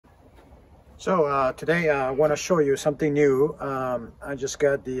So today I want to show you something new. I just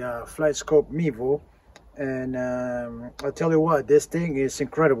got the Flightscope Mevo, and I'll tell you what, this thing is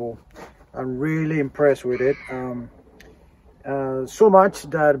incredible. I'm really impressed with it. So much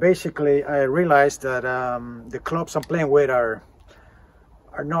that basically I realized that the clubs I'm playing with are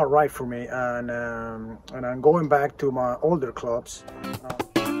not right for me, and I'm going back to my older clubs.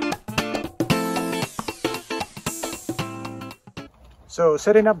 So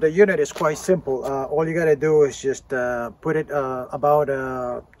setting up the unit is quite simple. All you gotta do is just put it about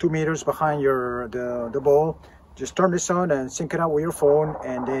 2 meters behind the ball. Just turn this on and sync it up with your phone,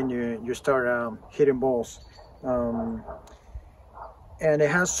 and then you start hitting balls. And it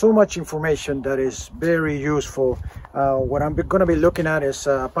has so much information that is very useful. What I'm gonna be looking at is,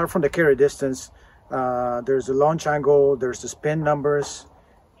 apart from the carry distance, there's the launch angle, there's the spin numbers,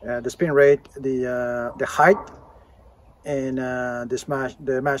 the spin rate, the height, and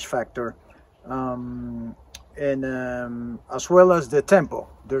the match factor, as well as the tempo.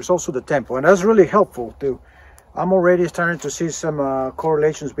 There's also the tempo, and that's really helpful too. I'm already starting to see some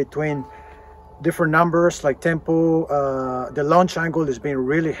correlations between different numbers like tempo. The launch angle is being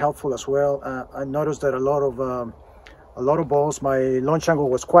really helpful as well. I noticed that a lot of balls, my launch angle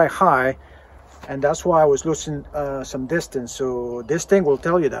was quite high, and that's why I was losing some distance. So this thing will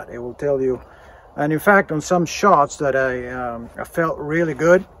tell you that. It will tell you. And in fact, on some shots that I felt really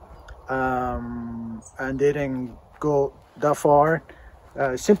good and didn't go that far,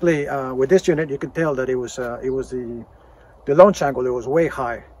 simply with this unit, you can tell that it was the launch angle. It was way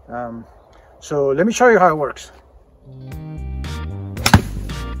high. So let me show you how it works.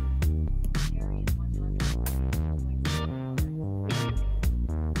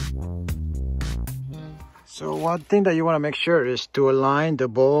 So one thing that you want to make sure is to align the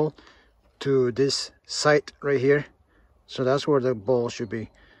ball to this sight right here. So that's where the ball should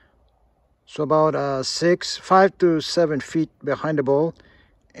be. So about 5 to 7 feet behind the ball,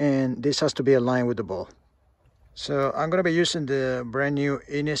 and this has to be aligned with the ball. So I'm going to be using the brand new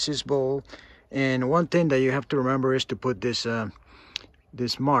Inesis ball, and one thing that you have to remember is to put this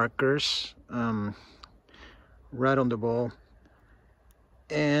these markers right on the ball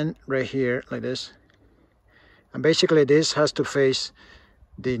and right here like this, and basically this has to face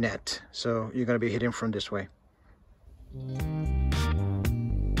the net, so you're going to be hitting from this way.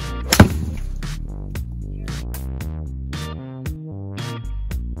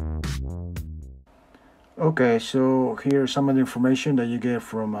 Okay, so here's some of the information that you get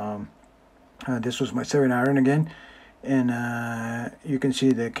from this was my 7-iron again, and you can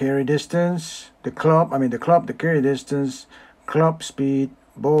see the carry distance, the carry distance, club speed,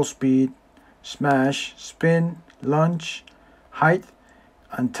 ball speed, smash, spin, launch, height,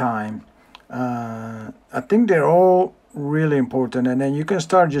 and time. I think they're all really important, and then you can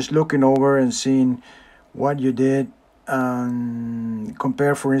start just looking over and seeing what you did.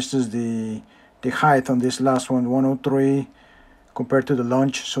 Compare, for instance, the height on this last one, 103, compared to the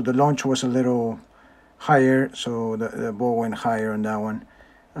launch. So the launch was a little higher, so the ball went higher on that one,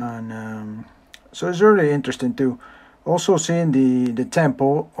 and so it's really interesting too. Also seeing the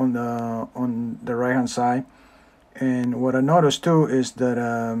tempo on the right hand side. And what I noticed too is that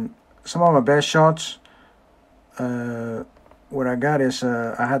some of my best shots, what I got is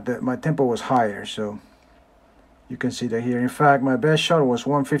my tempo was higher, so you can see that here. In fact, my best shot was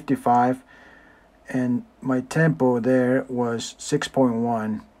 155, and my tempo there was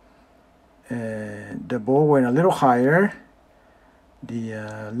 6.1. The ball went a little higher.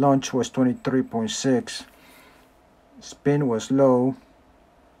 The launch was 23.6. Spin was low.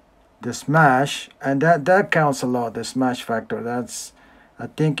 The smash, and that counts a lot, the smash factor. That's, I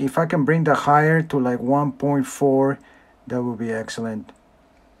think if I can bring that higher to like 1.4, that would be excellent.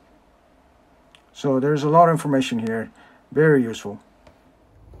 So there's a lot of information here, very useful.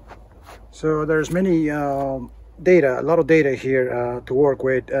 So there's many a lot of data here to work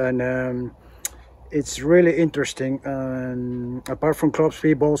with, and it's really interesting. Apart from club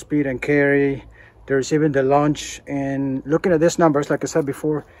speed, ball speed, and carry, there's even the launch. And looking at these numbers, like I said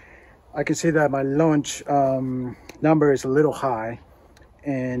before, I can see that my launch number is a little high,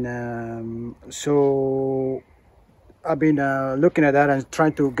 and so I've been looking at that and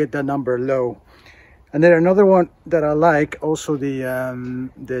trying to get that number low. And then another one that I like, also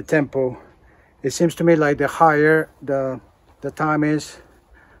the tempo. It seems to me like the higher the time is,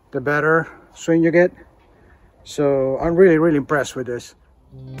 the better swing you get. So I'm really impressed with this.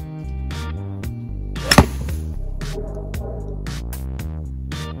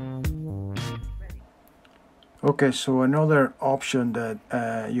 Okay, so another option that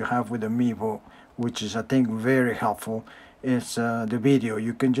you have with the Mevo, which is I think very helpful, is the video.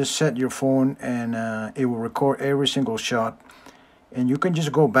 You can just set your phone and it will record every single shot, and you can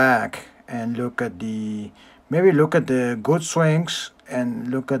just go back and look at the good swings and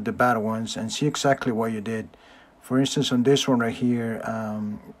look at the bad ones and see exactly what you did. For instance, on this one right here,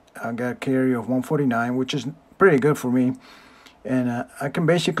 I got a carry of 149, which is pretty good for me, and I can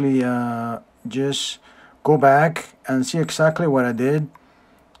basically just go back and see exactly what I did,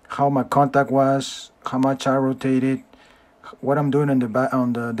 how my contact was, how much I rotated, what I'm doing on the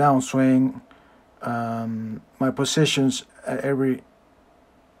downswing, my positions at every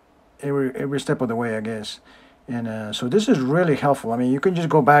step of the way, I guess. And so this is really helpful. I mean, you can just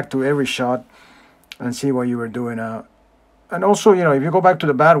go back to every shot and see what you were doing. And also, you know, if you go back to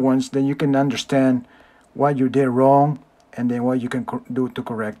the bad ones, then you can understand what you did wrong and then what you can do to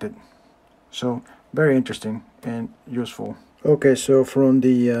correct it. So very interesting and useful. Okay, so from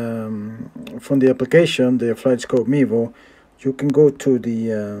the application, the Flightscope Mevo, you can go to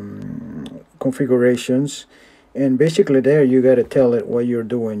the configurations, and basically there you got to tell it what you're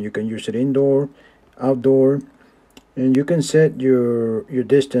doing. You can use it indoor, outdoor, and you can set your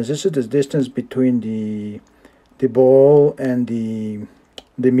distance. This is the distance between the ball and the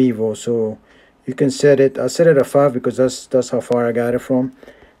Mevo. So you can set it. I set it at 5 because that's how far I got it from.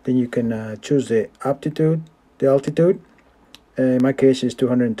 Then you can choose the altitude. In my case is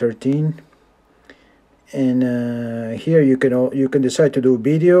 213. And here you can decide to do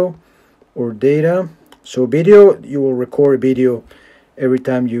video or data. So video, you will record a video every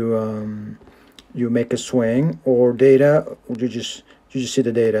time you make a swing, or data, you just see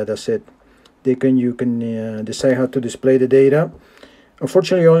the data. That's it. You can decide how to display the data.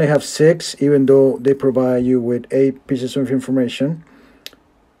 Unfortunately, you only have 6, even though they provide you with 8 pieces of information.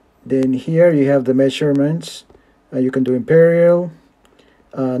 Then here you have the measurements. You can do imperial.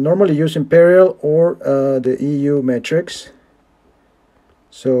 Normally use imperial or the EU metrics.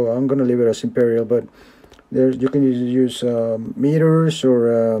 So I'm going to leave it as imperial, but you can use meters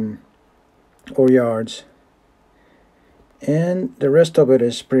or yards. And the rest of it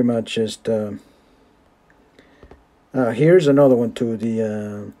is pretty much just here's another one too,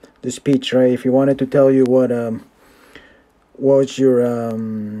 the speech, right? If you wanted to tell you what's your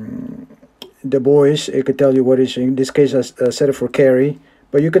the voice, it could tell you what is, in this case I set it for carry,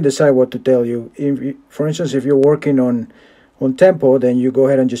 but you can decide what to tell you. For instance, if you're working on tempo, then you go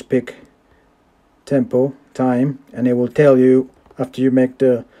ahead and just pick tempo, time, and it will tell you after you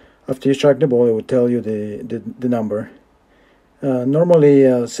strike the ball, it will tell you the number.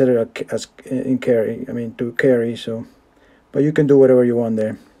 Normally set it as in carry, to carry, so, but you can do whatever you want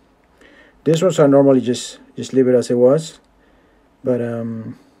there. This ones I normally just leave it as it was, but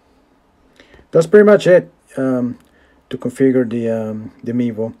that's pretty much it to configure the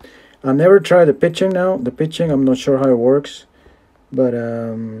Mevo. I never tried the pitching now. The pitching, I'm not sure how it works, but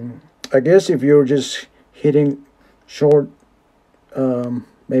I guess if you're just hitting short,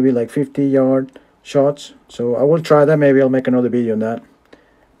 maybe like 50-yard shots, so I will try that. Maybe I'll make another video on that.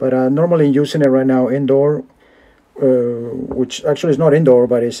 But normally using it right now indoor, which actually is not indoor,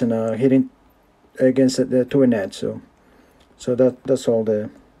 but it's in hitting against to a net. So that's all the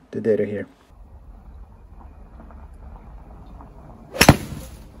data here.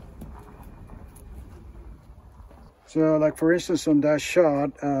 So, like for instance, on that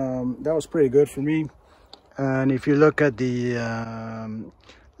shot, that was pretty good for me. And if you look at the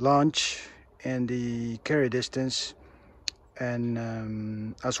launch and the carry distance,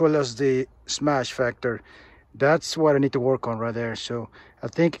 and as well as the smash factor, that's what I need to work on right there. So I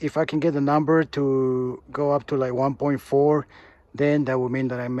think if I can get the number to go up to like 1.4, then that would mean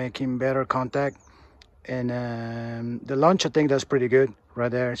that I'm making better contact. And the launch, I think that's pretty good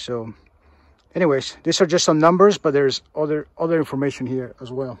right there. So anyways, these are just some numbers, but there's other information here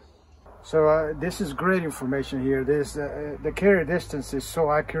as well. So this is great information here. This the carry distance is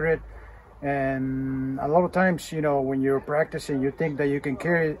so accurate, and a lot of times, you know, when you're practicing, you think that you can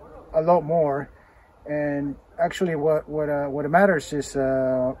carry a lot more, and actually what matters is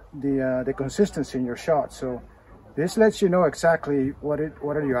the consistency in your shot. So this lets you know exactly what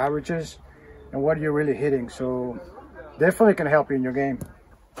are your averages and what you're really hitting. So definitely can help you in your game.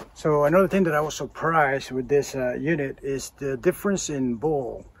 So another thing that I was surprised with this unit is the difference in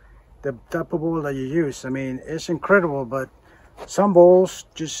ball, the type of ball that you use. I mean, it's incredible, but some balls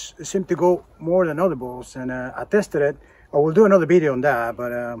just seem to go more than other balls, and I tested it. I will do another video on that,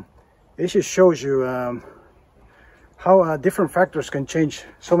 but it just shows you how different factors can change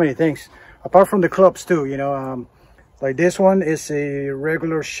so many things, apart from the clubs too. You know, like this one is a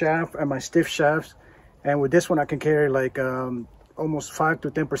regular shaft and my stiff shafts, and with this one I can carry like almost 5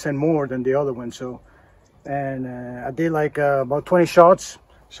 to 10% more than the other one. So and I did like about 20 shots.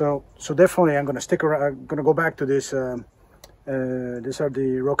 So definitely I'm gonna stick around. I'm gonna go back to this. These are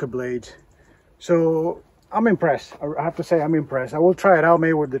the rocket blades. So I'm impressed. I have to say I'm impressed. I will try it out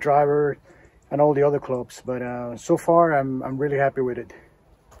maybe with the driver and all the other clubs, but so far I'm really happy with it.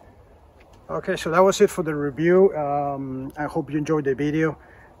 Okay, so that was it for the review. I hope you enjoyed the video.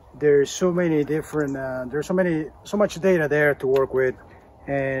 There's so many different there's so much data there to work with,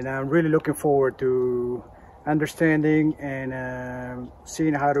 and I'm really looking forward to understanding and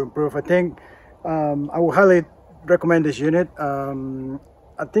seeing how to improve. I think I will highly recommend this unit.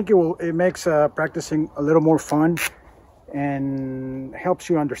 I think it makes practicing a little more fun and helps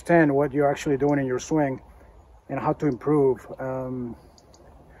you understand what you're actually doing in your swing and how to improve.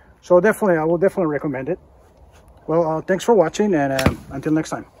 So definitely, I will definitely recommend it. Well, thanks for watching, and until next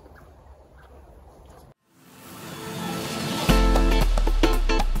time.